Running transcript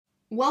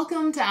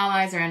Welcome to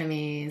Allies or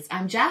Enemies.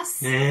 I'm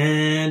Jess.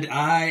 And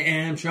I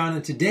am Shawn,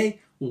 and today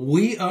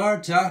we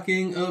are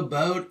talking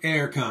about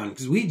Airecon,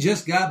 because we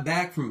just got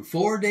back from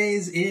 4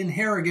 days in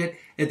Harrogate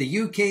at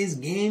the UK's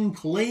Game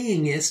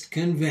Playingist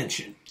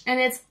Convention. And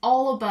it's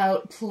all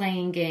about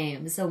playing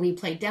games. So we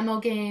play demo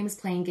games,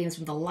 playing games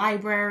from the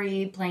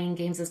library, playing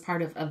games as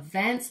part of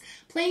events,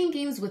 playing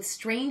games with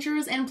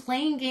strangers, and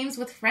playing games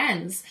with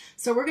friends.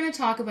 So we're going to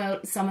talk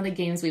about some of the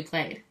games we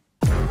played.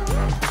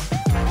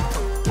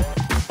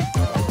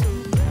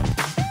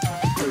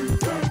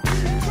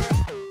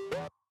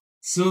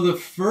 So the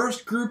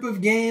first group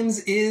of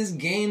games is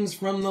games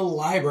from the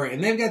library,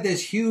 and they've got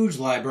this huge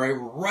library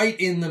right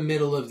in the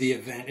middle of the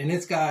event, and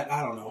it's got,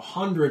 I don't know,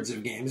 hundreds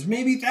of games,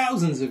 maybe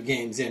thousands of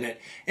games in it,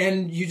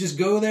 and you just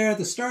go there at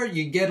the start,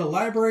 you get a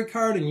library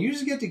card, and you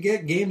just get to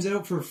get games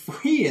out for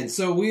free, and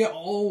so we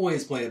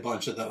always play a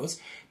bunch of those.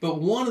 But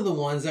one of the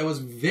ones I was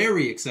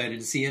very excited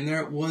to see in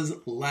there was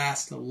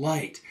Last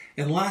Light.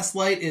 And Last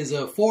Light is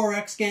a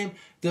 4X game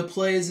that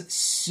plays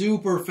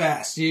super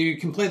fast. You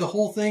can play the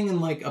whole thing in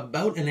like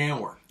about an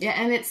hour.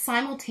 Yeah, and it's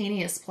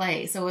simultaneous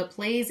play, so it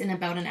plays in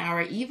about an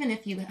hour even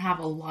if you have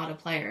a lot of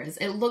players.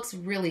 It looks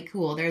really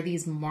cool. There are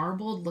these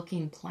marbled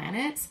looking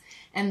planets,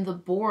 and the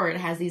board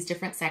has these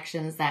different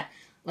sections that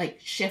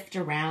like shift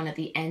around at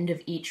the end of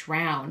each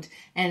round.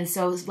 And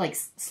so like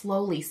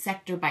slowly,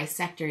 sector by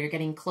sector, you're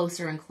getting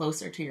closer and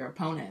closer to your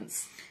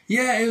opponents.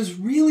 Yeah, it was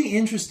really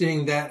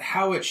interesting that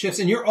how it shifts.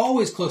 And you're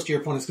always close to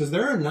your opponents because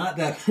there are not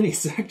that many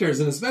sectors.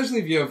 And especially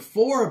if you have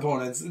 4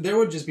 opponents, there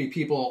would just be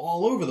people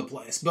all over the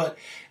place. But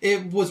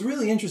it was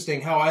really interesting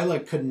how I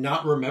could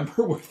not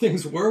remember where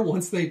things were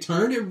once they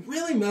turned. It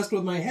really messed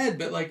with my head,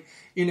 but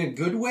in a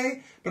good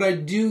way. But I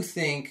do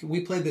think,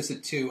 we played this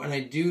at 2, and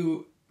I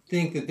do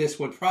think that this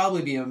would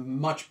probably be a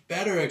much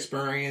better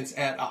experience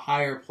at a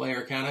higher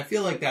player count. I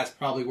feel like that's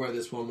probably where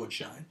this one would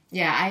shine.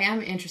 Yeah, I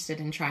am interested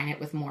in trying it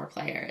with more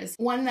players.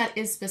 One that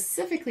is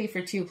specifically for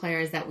 2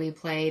 players that we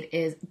played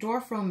is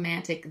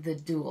Dorfromantik The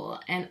Duel,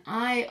 and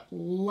I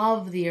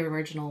love the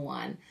original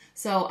one.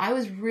 So I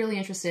was really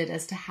interested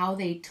as to how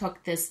they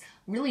took this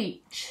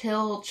really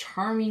chill,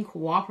 charming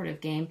cooperative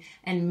game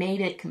and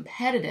made it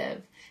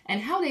competitive.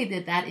 And how they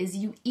did that is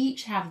you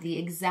each have the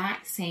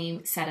exact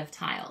same set of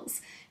tiles.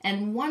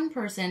 And one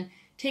person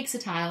takes a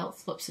tile,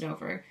 flips it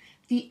over.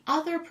 The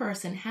other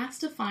person has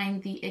to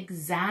find the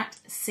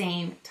exact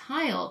same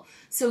tile.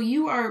 So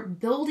you are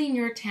building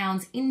your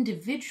towns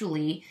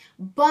individually,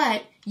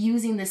 but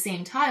using the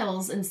same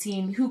tiles and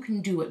seeing who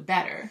can do it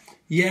better.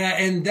 Yeah,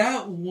 and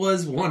that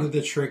was one of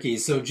the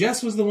trickies. So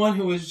Jess was the one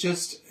who was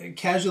just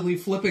casually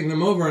flipping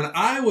them over, and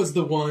I was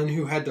the one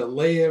who had to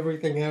lay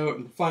everything out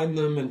and find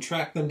them and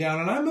track them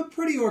down. And I'm a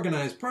pretty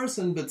organized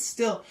person, but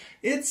still,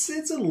 it's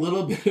a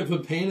little bit of a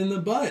pain in the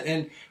butt.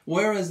 And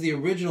whereas the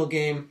original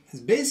game has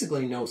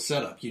basically no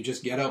setup, you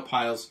just get out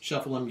piles,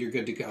 shuffle them, you're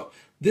good to go.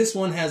 This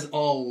one has a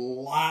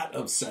lot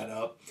of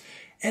setup.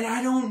 And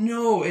I don't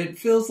know, it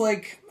feels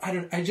like,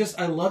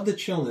 I love the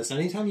chillness.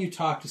 Anytime you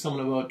talk to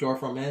someone about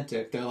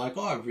Dorfromantik, they're like,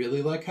 oh, I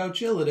really like how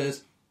chill it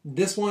is.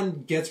 This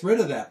one gets rid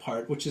of that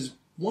part, which is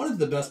one of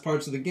the best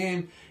parts of the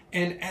game,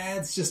 and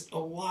adds just a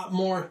lot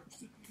more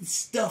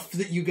stuff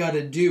that you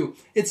gotta do.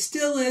 It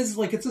still is,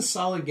 it's a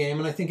solid game,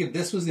 and I think if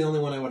this was the only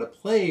one I would have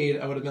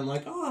played, I would have been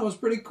like, oh, that was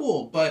pretty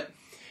cool, but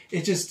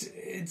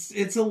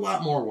it's a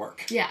lot more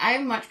work. Yeah, I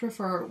much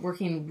prefer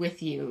working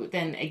with you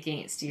than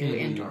against you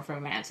in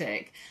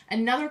Dorfromantik.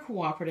 Another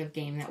cooperative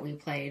game that we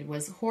played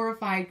was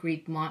Horrified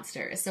Greek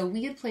Monsters. So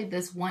we had played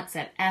this once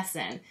at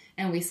Essen,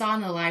 and we saw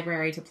in the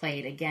library to play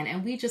it again,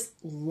 and we just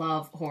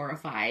love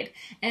Horrified.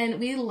 And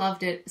we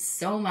loved it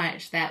so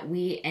much that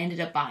we ended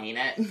up buying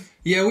it.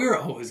 Yeah, we were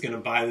always going to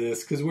buy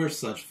this because we're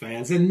such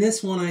fans. And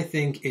this one, I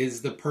think,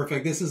 is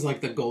this is like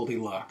the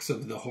Goldilocks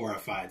of the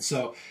Horrified.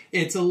 So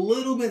it's a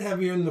little bit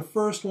heavier than the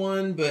first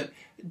one, but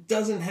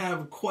doesn't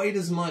have quite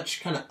as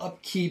much kind of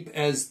upkeep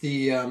as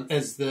the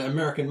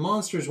American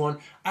Monsters one.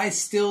 I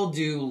still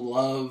do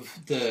love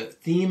the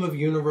theme of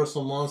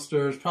Universal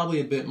Monsters, probably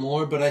a bit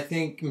more, but I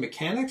think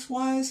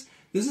mechanics-wise,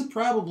 this is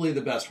probably the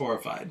best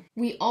Horrified.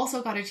 We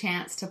also got a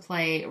chance to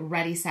play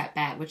Ready, Set,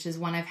 Bet, which is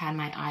one I've had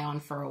my eye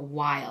on for a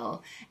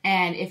while.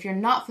 And if you're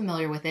not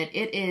familiar with it,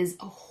 it is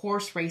a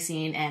horse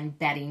racing and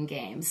betting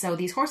game. So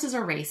these horses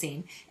are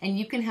racing, and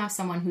you can have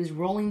someone who's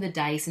rolling the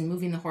dice and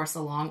moving the horse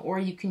along, or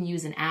you can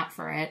use an app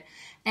for it.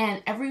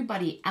 And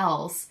everybody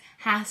else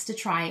has to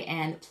try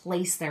and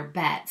place their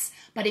bets.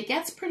 But it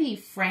gets pretty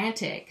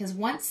frantic, because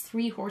once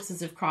 3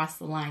 horses have crossed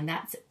the line,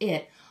 that's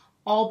it.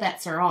 All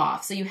bets are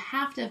off. So you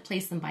have to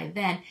place them by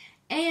then,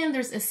 and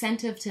there's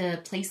incentive to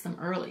place them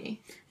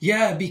early.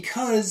 Yeah,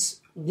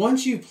 because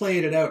once you've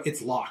played it out,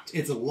 it's locked.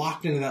 It's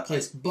locked into that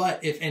place.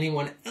 But if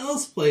anyone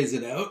else plays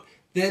it out,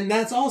 then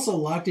that's also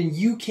locked and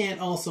you can't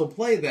also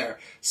play there.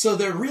 So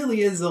there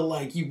really is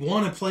you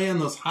want to play on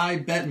those high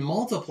bet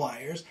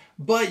multipliers,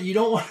 but you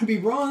don't want to be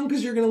wrong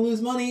because you're going to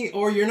lose money,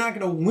 or you're not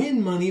going to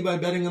win money by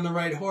betting on the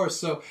right horse.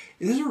 So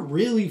there's a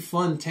really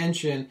fun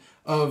tension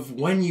of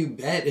when you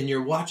bet and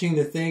you're watching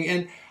the thing.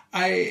 And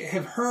I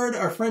have heard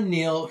our friend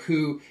Neil,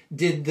 who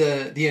did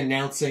the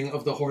announcing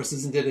of the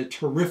horses and did a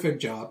terrific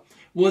job,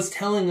 was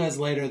telling us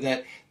later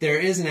that there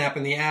is an app,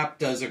 and the app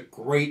does a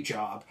great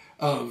job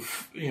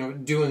of,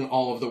 doing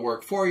all of the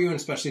work for you, and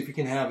especially if you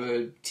can have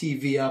a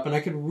TV up. And I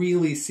could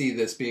really see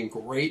this being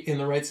great in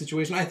the right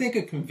situation. I think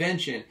a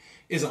convention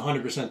is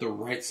 100% the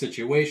right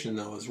situation,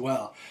 though, as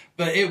well.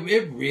 But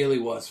it really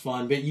was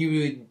fun. But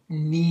you would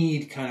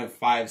need kind of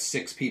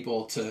 5-6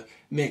 people to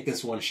make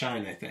this one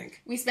shine, I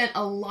think. We spent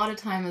a lot of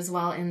time as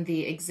well in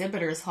the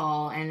exhibitors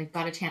hall and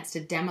got a chance to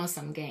demo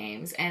some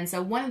games. And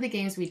so one of the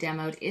games we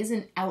demoed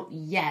isn't out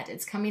yet.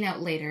 It's coming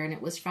out later, and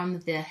it was from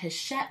the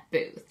Hachette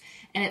booth.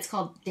 And it's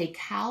called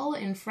Decal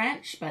in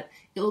French, but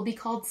it will be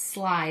called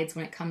Slides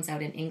when it comes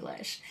out in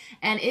English.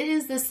 And it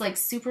is this like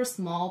super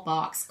small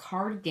box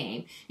card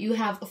game. You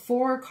have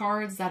 4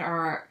 cards that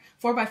are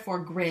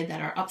 4x4 grid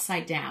that are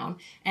upside down,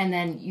 and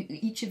then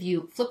each of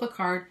you flip a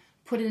card,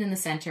 put it in the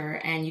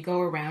center, and you go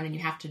around and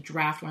you have to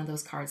draft one of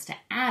those cards to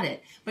add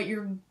it. But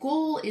your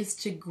goal is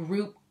to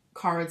group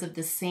cards of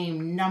the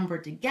same number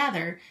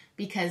together,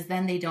 because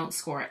then they don't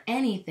score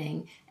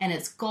anything, and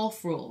it's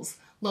golf rules.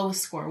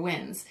 Lowest score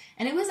wins.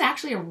 And it was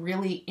actually a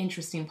really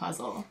interesting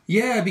puzzle.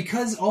 Yeah,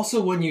 because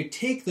also when you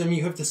take them,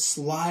 you have to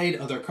slide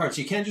other cards.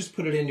 You can't just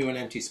put it into an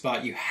empty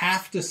spot. You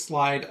have to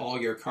slide all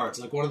your cards,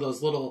 like one of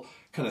those little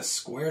kind of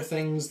square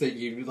things that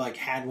you like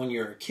had when you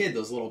were a kid,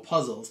 those little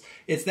puzzles.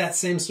 It's that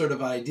same sort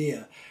of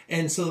idea.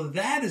 And so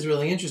that is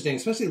really interesting,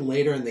 especially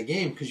later in the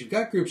game, because you've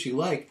got groups you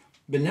like,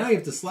 but now you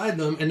have to slide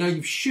them, and now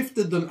you've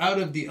shifted them out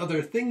of the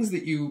other things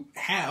that you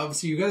have,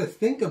 so you got to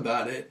think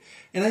about it.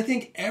 And I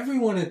think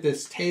everyone at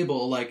this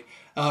table, like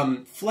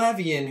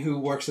Flavian, who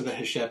works at the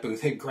Hachette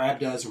booth, had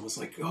grabbed us and was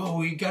like, oh,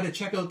 we got to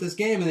check out this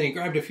game. And then he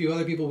grabbed a few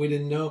other people we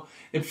didn't know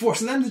and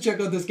forced them to check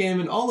out this game.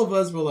 And all of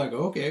us were like,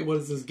 okay, what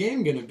is this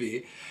game going to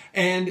be?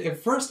 And at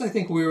first I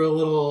think we were a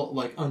little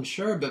like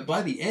unsure, but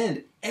by the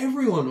end,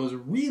 everyone was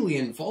really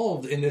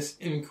involved in this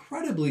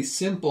incredibly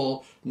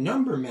simple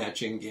number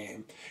matching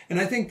game. And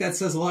I think that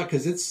says a lot,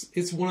 because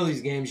it's one of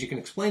these games you can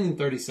explain in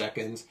 30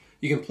 seconds,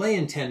 you can play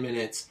in 10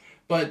 minutes,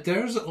 but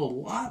there's a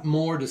lot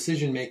more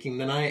decision making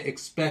than I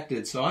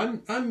expected. So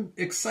I'm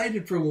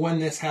excited for when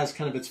this has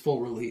kind of its full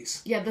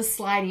release. Yeah, the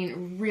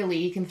sliding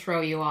really can throw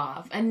you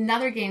off.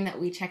 Another game that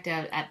we checked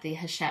out at the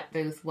Hachette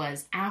booth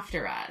was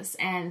After Us.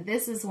 And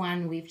this is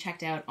one we've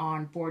checked out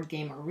on Board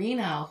Game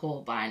Arena a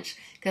whole bunch,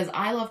 because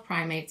I love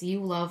Primates, you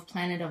love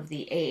Planet of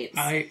the Apes.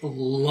 I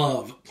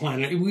love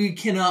Planet. We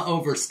cannot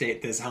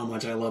overstate this, how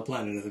much I love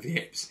Planet of the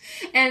Apes.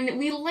 And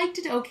we liked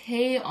it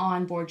okay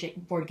on Board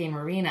Game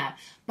Arena,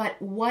 but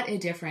what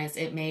a difference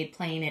it made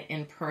playing it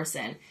in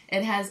person.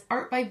 It has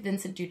art by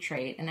Vincent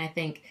Dutrait, and I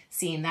think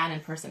seeing that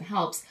in person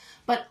helps.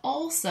 But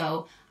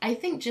also, I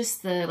think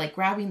just the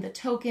grabbing the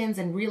tokens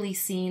and really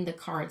seeing the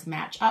cards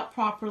match up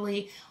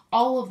properly,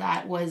 all of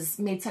that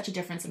made such a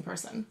difference in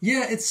person.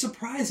 Yeah, it's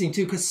surprising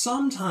too, because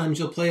sometimes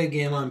you'll play a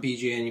game on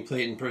BGA and you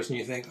play it in person,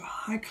 you think, oh,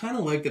 I kind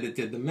of like that it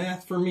did the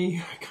math for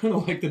me, I kind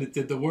of like that it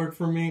did the work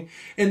for me.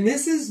 And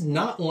this is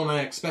not one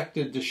I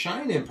expected to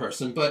shine in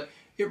person, but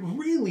it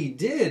really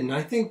did. And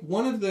I think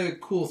one of the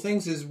cool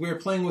things is we're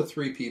playing with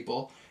 3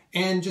 people,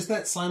 and just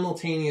that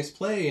simultaneous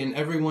play, and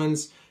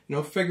everyone's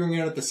figuring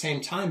it out at the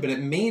same time, but it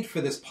made for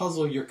this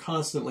puzzle you're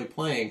constantly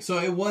playing. So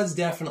it was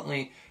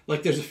definitely,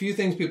 there's a few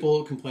things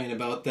people complain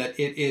about, that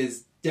it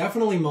is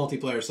definitely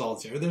multiplayer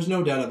solitaire. There's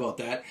no doubt about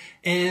that.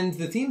 And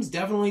the theme's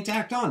definitely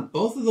tacked on.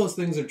 Both of those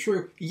things are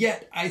true,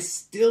 yet I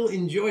still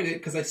enjoyed it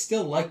because I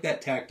still like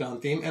that tacked on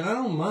theme, and I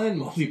don't mind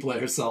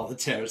multiplayer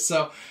solitaire.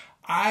 So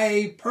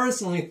I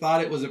personally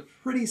thought it was a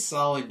pretty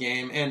solid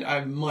game, and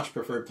I much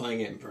preferred playing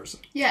it in person.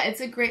 Yeah,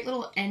 it's a great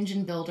little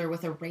engine builder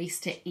with a race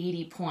to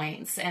 80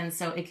 points, and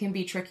so it can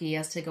be tricky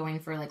as to going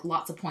for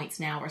lots of points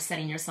now or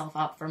setting yourself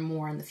up for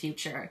more in the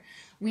future.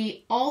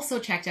 We also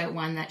checked out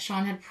one that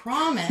Shawn had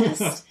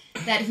promised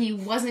that he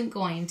wasn't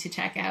going to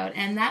check out,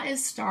 and that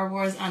is Star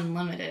Wars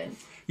Unlimited.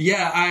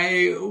 Yeah,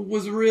 I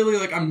was really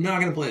I'm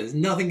not going to play this.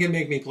 Nothing can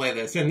make me play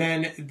this. And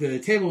then the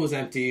table was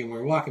empty, and we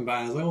were walking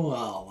by, and I was like,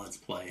 well, let's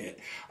play it.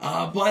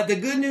 But the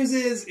good news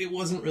is it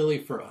wasn't really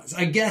for us.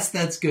 I guess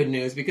that's good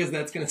news, because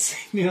that's going to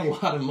save me a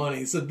lot of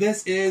money. So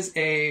this is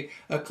a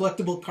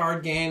collectible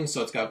card game,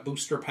 so it's got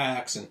booster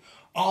packs and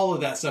all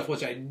of that stuff,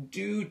 which I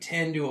do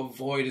tend to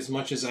avoid as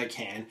much as I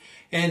can.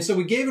 And so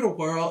we gave it a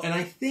whirl, and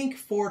I think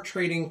for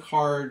trading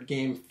card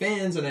game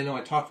fans, and I know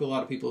I talked to a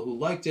lot of people who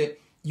liked it,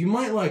 you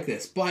might like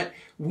this, but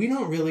we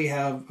don't really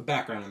have a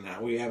background in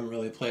that. We haven't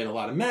really played a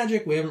lot of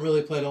Magic. We haven't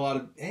really played a lot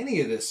of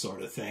any of this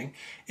sort of thing.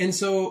 And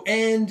so,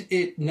 and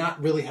it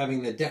not really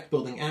having the deck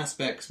building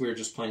aspects, we were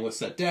just playing with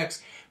set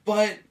decks,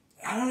 but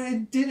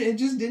it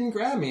just didn't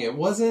grab me. It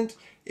wasn't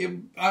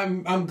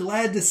I'm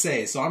glad to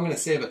say, so I'm going to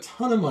save a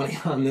ton of money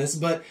on this,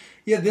 but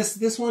yeah,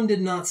 this one did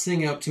not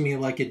sing out to me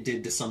like it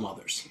did to some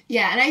others.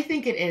 Yeah, and I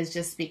think it is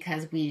just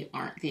because we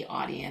aren't the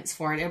audience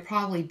for it. It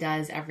probably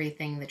does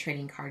everything the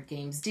trading card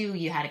games do.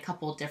 You had a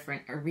couple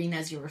different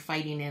arenas you were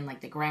fighting in,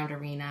 like the ground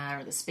arena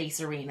or the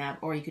space arena,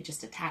 or you could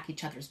just attack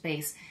each other's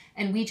base,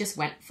 and we just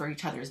went for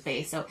each other's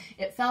base. So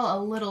it fell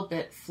a little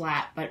bit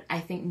flat, but I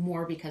think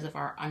more because of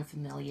our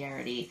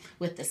unfamiliarity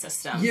with the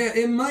system. Yeah,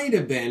 it might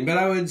have been,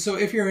 but so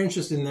if you're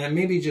interested in that,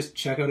 maybe just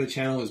check out a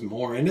channel who's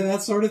more into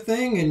that sort of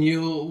thing, and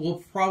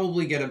will probably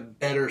get a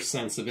better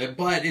sense of it,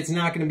 but it's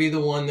not going to be the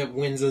one that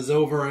wins us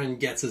over and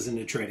gets us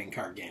into trading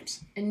card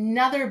games.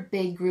 Another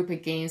big group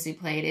of games we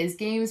played is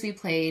games we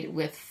played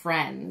with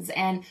friends,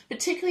 and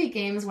particularly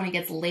games when it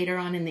gets later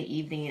on in the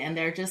evening, and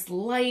they're just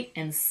light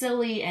and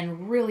silly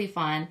and really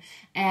fun.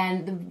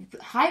 And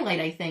the highlight,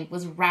 I think,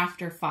 was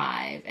Rafter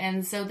 5.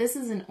 And so this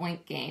is an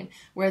oink game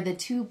where the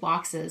two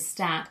boxes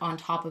stack on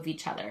top of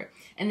each other.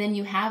 And then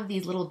you have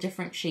these little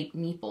different shaped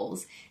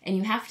meeples, and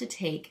you have to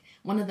take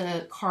one of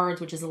the cards,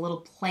 which is a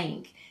little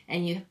plank,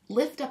 and you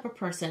lift up a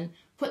person,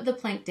 put the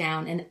plank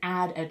down, and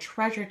add a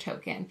treasure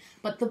token.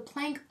 But the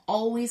plank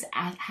always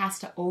has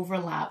to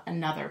overlap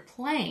another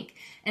plank.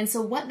 And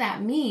so what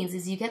that means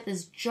is you get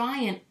this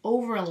giant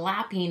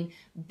overlapping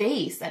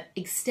base that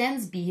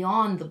extends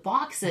beyond the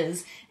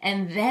boxes,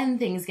 and then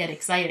things get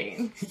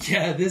exciting.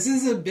 Yeah, this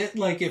is a bit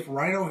like if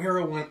Rhino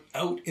Hero went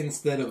out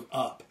instead of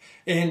up.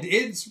 And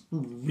it's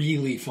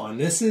really fun.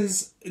 This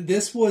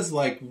was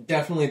like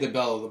definitely the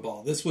belle of the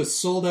ball. This was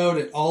sold out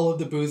at all of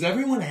the booths.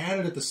 Everyone had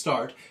it at the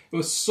start. It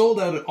was sold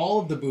out at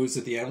all of the booths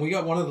at the end. We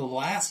got one of the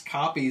last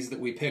copies that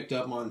we picked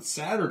up on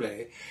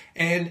Saturday,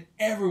 and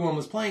everyone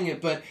was playing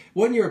it. But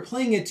when you were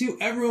playing it too,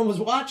 everyone was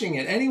watching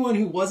it. Anyone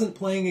who wasn't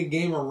playing a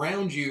game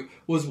around you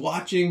was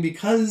watching,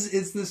 because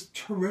it's this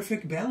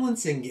terrific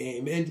balancing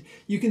game. And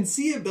you can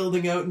see it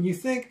building out, and you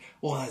think,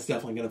 well, that's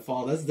definitely going to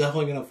fall. That's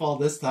definitely going to fall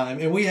this time.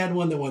 And we had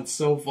one that went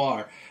so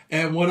far.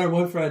 And when our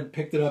one friend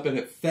picked it up and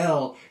it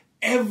fell,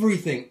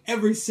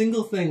 every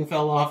single thing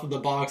fell off of the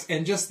box,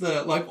 and just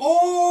the, like,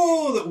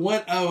 oh, that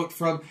went out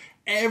from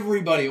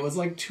everybody. It was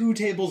like 2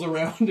 tables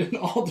around in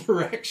all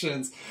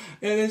directions.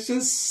 And it's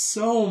just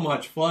so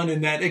much fun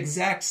in that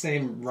exact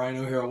same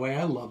Rhino Hero way.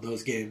 I love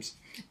those games.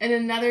 And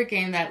another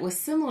game that was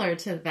similar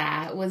to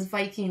that was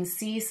Viking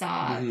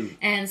See-Saw. Mm-hmm.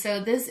 And so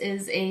this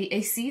is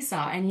a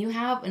seesaw, and you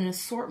have an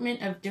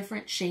assortment of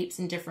different shapes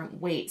and different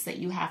weights that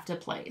you have to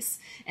place.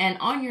 And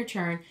on your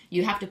turn,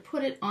 you have to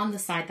put it on the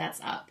side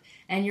that's up.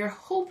 And you're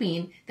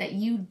hoping that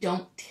you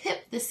don't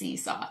tip the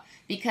seesaw,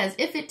 because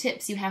if it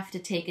tips, you have to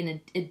take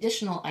an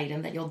additional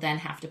item that you'll then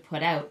have to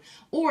put out.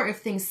 Or if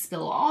things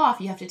spill off,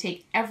 you have to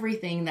take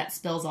everything that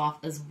spills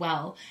off as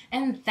well.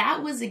 And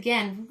that was,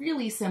 again,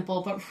 really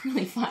simple, but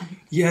really fun.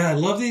 Yeah, I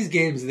love these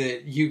games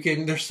that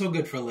they're so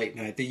good for late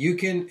night, that you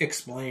can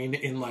explain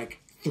in like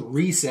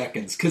 3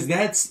 seconds, because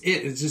that's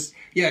it. It's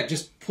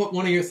just put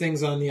one of your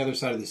things on the other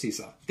side of the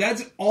seesaw.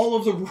 That's all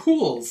of the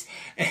rules,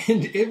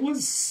 and it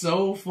was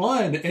so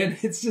fun. And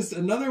it's just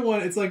another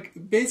one. It's like,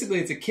 basically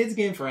it's a kids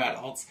game for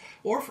adults,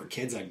 or for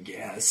kids, I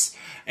guess.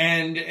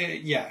 And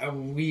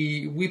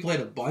we played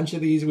a bunch of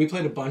these. We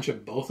played a bunch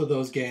of both of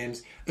those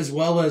games, as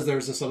well as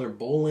there's this other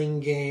bowling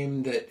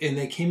game and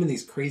they came in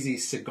these crazy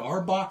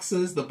cigar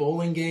boxes, the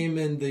bowling game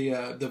and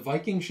the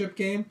Viking ship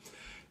game.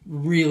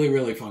 Really,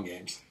 really fun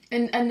games.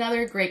 And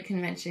another great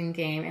convention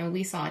game, and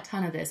we saw a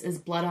ton of this,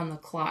 is On The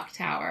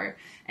Clocktower.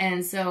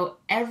 And so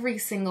every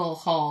single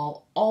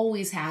hall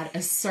always had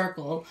a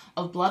circle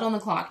of On The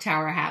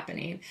Clocktower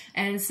happening.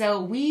 And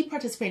so we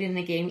participated in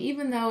the game,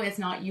 even though it's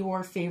not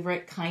your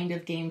favorite kind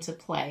of game to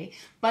play.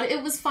 But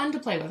it was fun to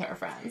play with our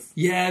friends.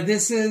 Yeah,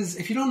 this is,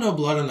 if you don't know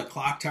On The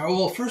Clocktower,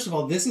 well, first of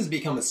all, this has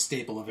become a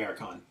staple of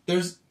Airecon.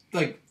 There's,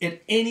 like,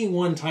 at any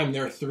one time,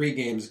 there are 3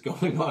 games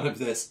going on of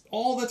this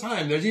all the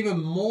time. There's even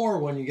more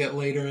when you get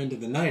later into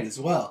the night as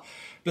well.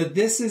 But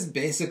this is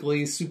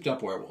basically souped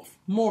up werewolf,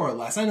 more or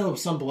less. I know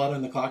some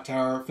On The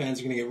Clocktower fans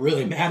are going to get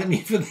really mad at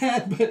me for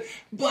that,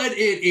 but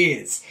it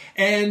is.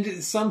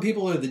 And some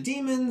people are the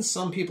demons,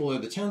 some people are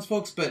the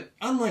townsfolk, but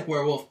unlike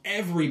werewolf,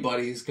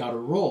 everybody's got a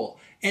role.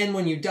 And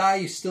when you die,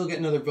 you still get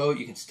another vote.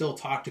 You can still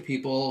talk to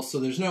people,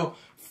 so there's no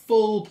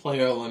full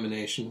player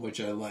elimination,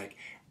 which I like.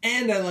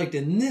 And I liked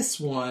in this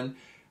one,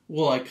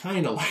 well, I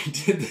kind of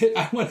liked it that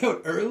I went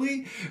out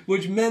early,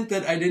 which meant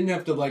that I didn't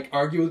have to, like,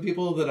 argue with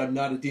people that I'm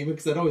not a demon,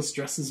 because that always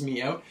stresses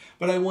me out.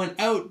 But I went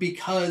out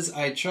because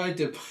I tried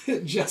to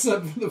put Jess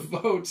up for the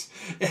vote,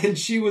 and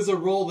she was a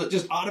role that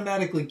just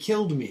automatically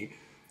killed me.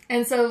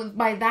 And so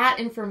by that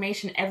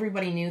information,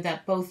 everybody knew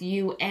that both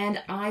you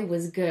and I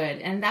was good.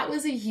 And that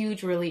was a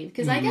huge relief,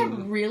 because I get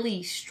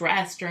really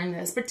stressed during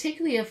this,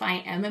 particularly if I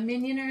am a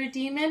minion or a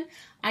demon.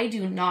 I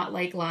do not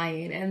like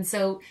lying. And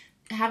so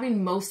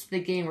having most of the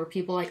game where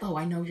people are like, oh,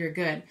 I know you're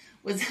good,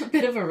 was a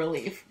bit of a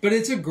relief. But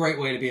it's a great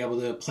way to be able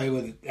to play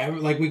with,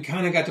 like, we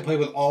kind of got to play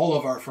with all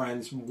of our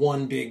friends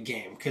one big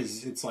game,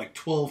 because it's like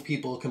 12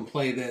 people can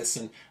play this,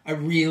 and I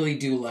really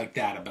do like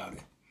that about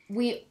it.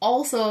 We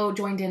also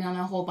joined in on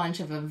a whole bunch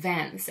of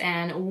events,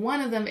 and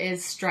one of them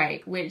is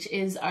Strike, which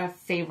is a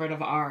favorite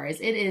of ours.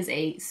 It is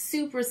a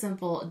super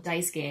simple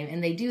dice game,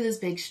 and they do this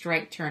big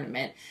Strike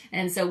tournament.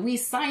 And so we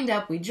signed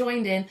up, we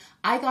joined in.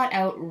 I got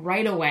out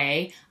right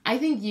away. I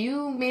think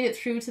you made it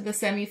through to the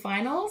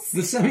semifinals.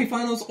 The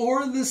semifinals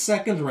or the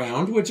second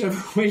round,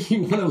 whichever way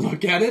you want to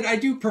look at it. I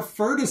do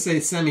prefer to say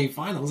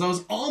semifinals. I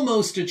was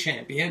almost a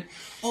champion.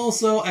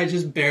 Also, I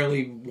just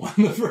barely won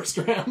the first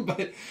round,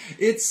 but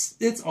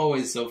it's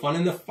always so fun.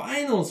 In the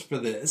finals for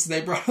this,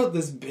 they brought out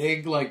this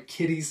big, like,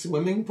 kiddie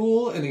swimming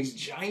pool and these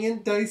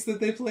giant dice that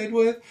they played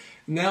with.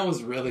 And that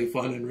was really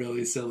fun and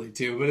really silly,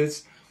 too. But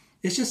it's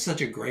just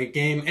such a great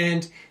game.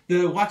 And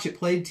the Watch It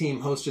Played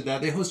team hosted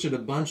that. They hosted a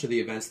bunch of the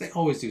events. They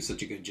always do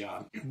such a good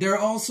job. There are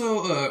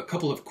also a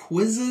couple of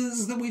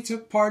quizzes that we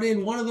took part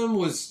in. One of them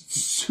was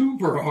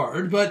super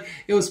hard, but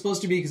it was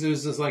supposed to be because it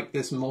was just like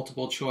this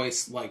multiple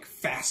choice, like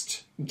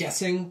fast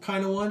guessing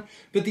kind of one.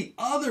 But the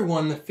other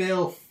one, the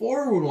fail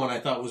forward one, I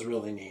thought was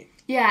really neat.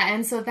 Yeah,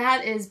 and so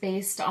that is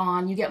based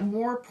on you get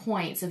more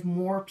points if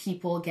more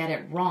people get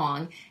it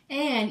wrong,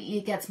 and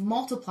it gets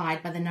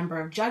multiplied by the number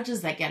of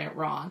judges that get it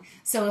wrong.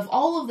 So if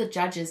all of the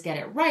judges get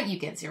it right, you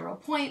get 0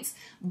 points,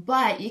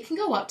 but you can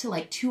go up to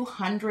like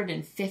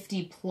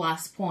 250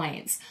 plus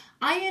points.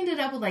 I ended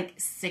up with like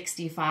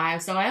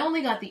 65, so I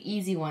only got the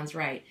easy ones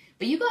right.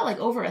 But you got like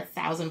over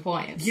 1,000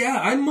 points. Yeah,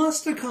 I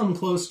must have come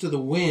close to the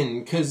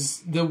win,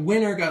 because the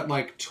winner got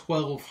like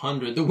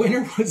 1,200. The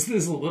winner was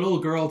this little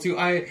girl, too.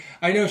 I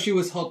know she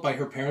was helped by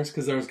her parents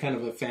because there was kind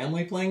of a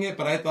family playing it,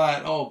 but I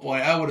thought, oh boy,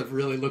 I would have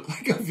really looked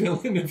like a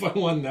villain if I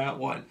won that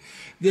one.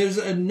 There's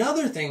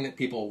another thing that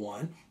people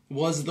won,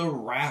 was the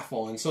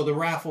raffle. And so the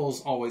raffle's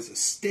always a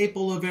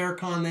staple of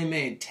Airecon. They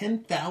made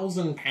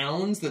 10,000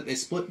 pounds that they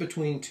split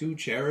between 2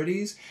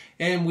 charities.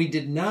 And we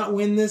did not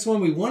win this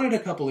one. We won it a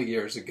couple of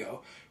years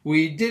ago.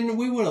 We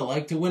would have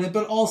liked to win it,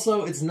 but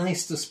also it's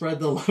nice to spread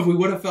the love. We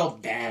would have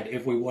felt bad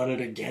if we won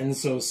it again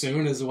so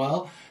soon as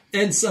well.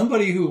 And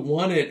somebody who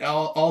won it,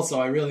 also,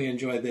 I really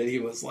enjoyed that he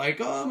was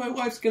like, oh, my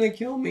wife's going to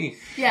kill me.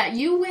 Yeah,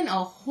 you win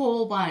a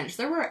whole bunch.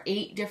 There were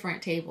 8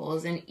 different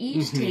tables, and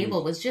each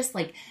table was just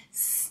like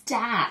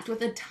stacked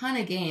with a ton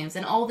of games,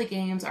 and all the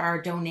games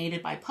are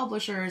donated by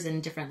publishers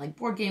and different like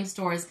board game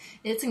stores.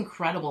 It's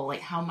incredible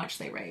like how much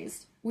they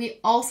raised. We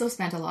also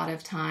spent a lot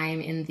of time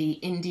in the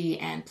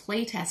indie and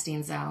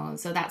playtesting zone,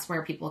 so that's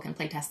where people can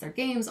playtest their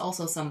games.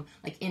 Also some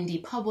like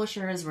indie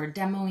publishers were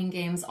demoing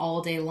games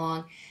all day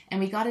long,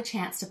 and we got a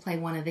chance to play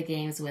one of the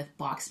games with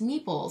Box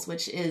Meeples,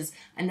 which is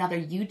another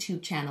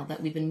YouTube channel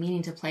that we've been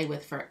meaning to play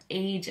with for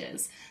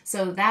ages.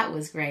 So that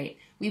was great.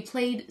 We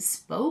played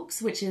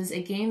Spokes, which is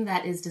a game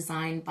that is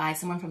designed by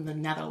someone from the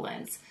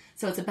Netherlands.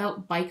 So it's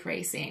about bike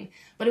racing,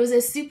 but it was a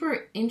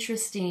super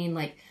interesting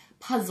like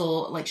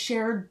puzzle, like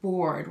shared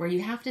board, where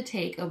you have to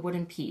take a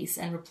wooden piece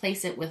and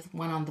replace it with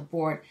one on the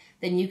board.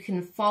 Then you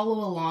can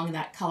follow along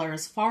that color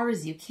as far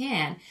as you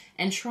can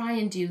and try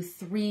and do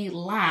 3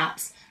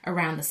 laps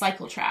around the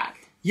cycle track.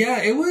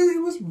 Yeah, it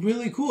was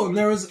really cool. And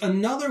there was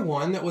another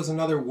one that was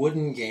another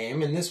wooden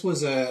game, and this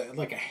was a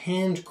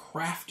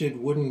handcrafted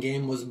wooden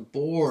game, was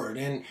Board.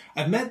 And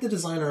I've met the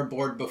designer of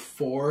Board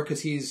before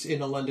because he's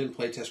in a London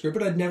playtest group,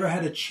 but I'd never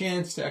had a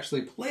chance to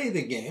actually play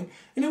the game,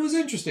 and it was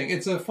interesting.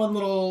 It's a fun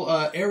little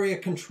area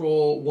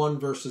control 1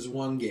 versus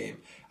 1 game.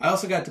 I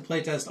also got to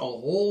playtest a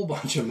whole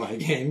bunch of my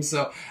games,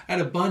 so I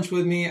had a bunch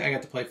with me. I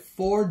got to play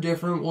 4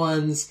 different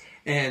ones,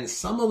 and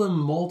some of them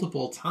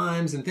multiple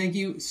times. And thank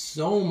you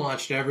so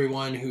much to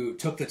everyone who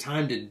took the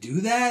time to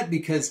do that,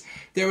 because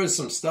there was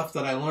some stuff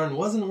that I learned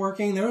wasn't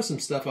working. There was some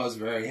stuff I was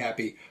very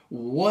happy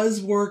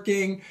was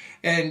working.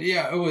 And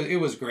yeah, it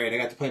was great. I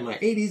got to play my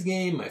 80s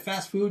game, my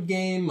fast food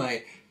game,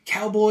 my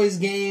Cowboys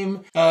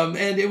game.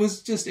 And it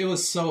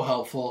was so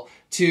helpful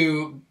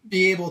to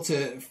be able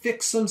to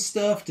fix some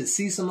stuff, to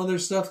see some other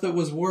stuff that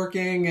was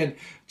working. And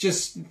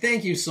just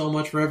thank you so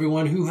much for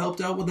everyone who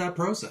helped out with that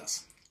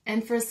process.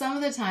 And for some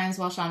of the times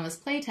while Shawn was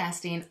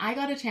playtesting, I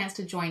got a chance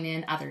to join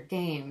in other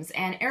games.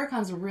 And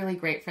Airecon's really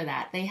great for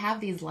that. They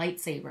have these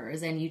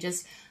lightsabers, and you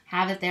just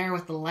have it there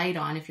with the light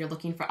on if you're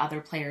looking for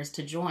other players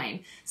to join.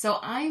 So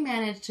I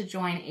managed to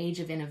join Age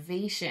of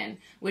Innovation,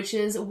 which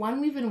is one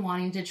we've been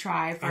wanting to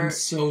try for I'm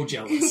so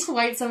jealous.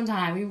 quite some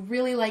time. We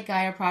really like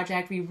Gaia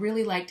Project. We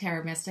really like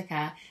Terra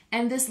Mystica.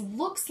 And this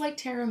looks like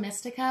Terra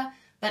Mystica,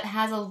 but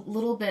has a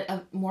little bit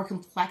of more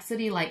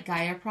complexity like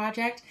Gaia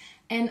Project.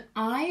 And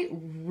I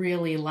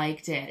really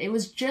liked it. It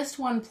was just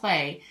one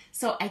play,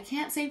 so I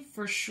can't say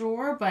for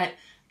sure, but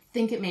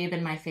think it may have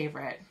been my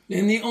favorite.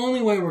 And the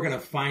only way we're going to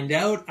find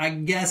out, I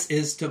guess,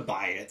 is to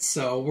buy it.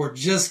 So we're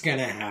just going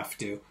to have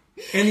to.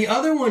 And the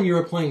other one you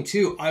were playing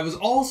too, I was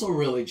also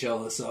really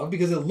jealous of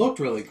because it looked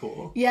really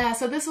cool. Yeah,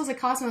 so this was a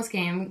Cosmos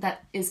game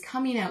that is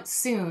coming out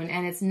soon,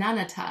 and it's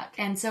Nunatak.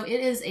 And so it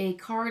is a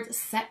card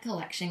set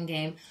collection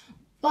game,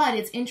 but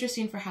it's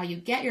interesting for how you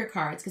get your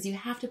cards because you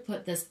have to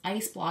put this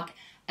ice block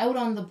out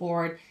on the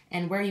board,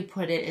 and where you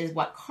put it is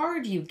what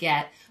card you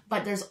get,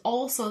 but there's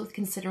also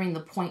considering the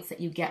points that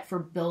you get for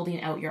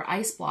building out your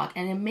ice block,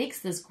 and it makes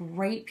this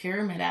great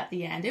pyramid at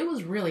the end. It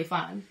was really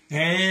fun.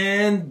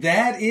 And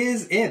that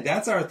is it.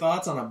 That's our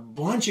thoughts on a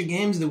bunch of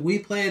games that we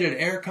played at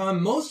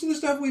Airecon. Most of the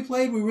stuff we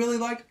played, we really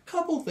liked. A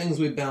couple things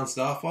we bounced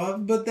off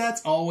of, but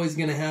that's always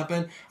going to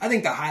happen. I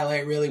think the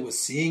highlight really was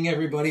seeing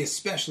everybody,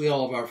 especially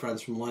all of our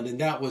friends from London.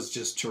 That was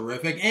just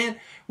terrific. And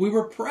we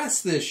were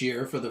pressed this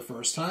year for the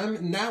first time,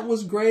 and that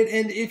was great.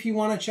 And if you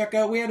want to check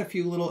out, we had a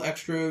few little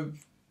extra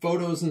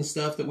photos and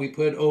stuff that we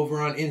put over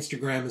on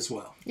Instagram as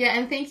well. Yeah,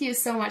 and thank you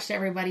so much to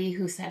everybody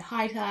who said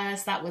hi to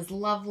us. That was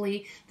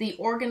lovely. The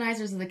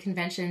organizers of the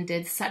convention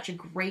did such a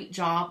great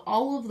job.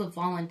 All of the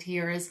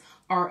volunteers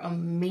are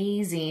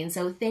amazing.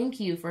 So thank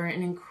you for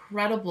an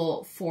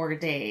incredible 4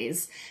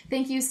 days.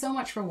 Thank you so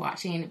much for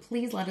watching.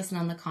 Please let us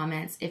know in the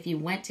comments if you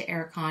went to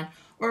Airecon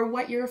or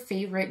what your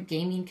favorite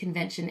gaming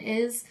convention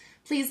is.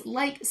 Please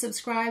like,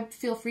 subscribe.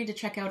 Feel free to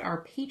check out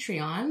our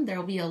Patreon. There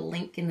will be a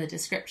link in the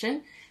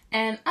description.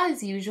 And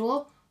as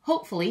usual,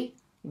 hopefully,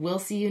 we'll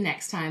see you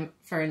next time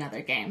for another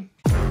game.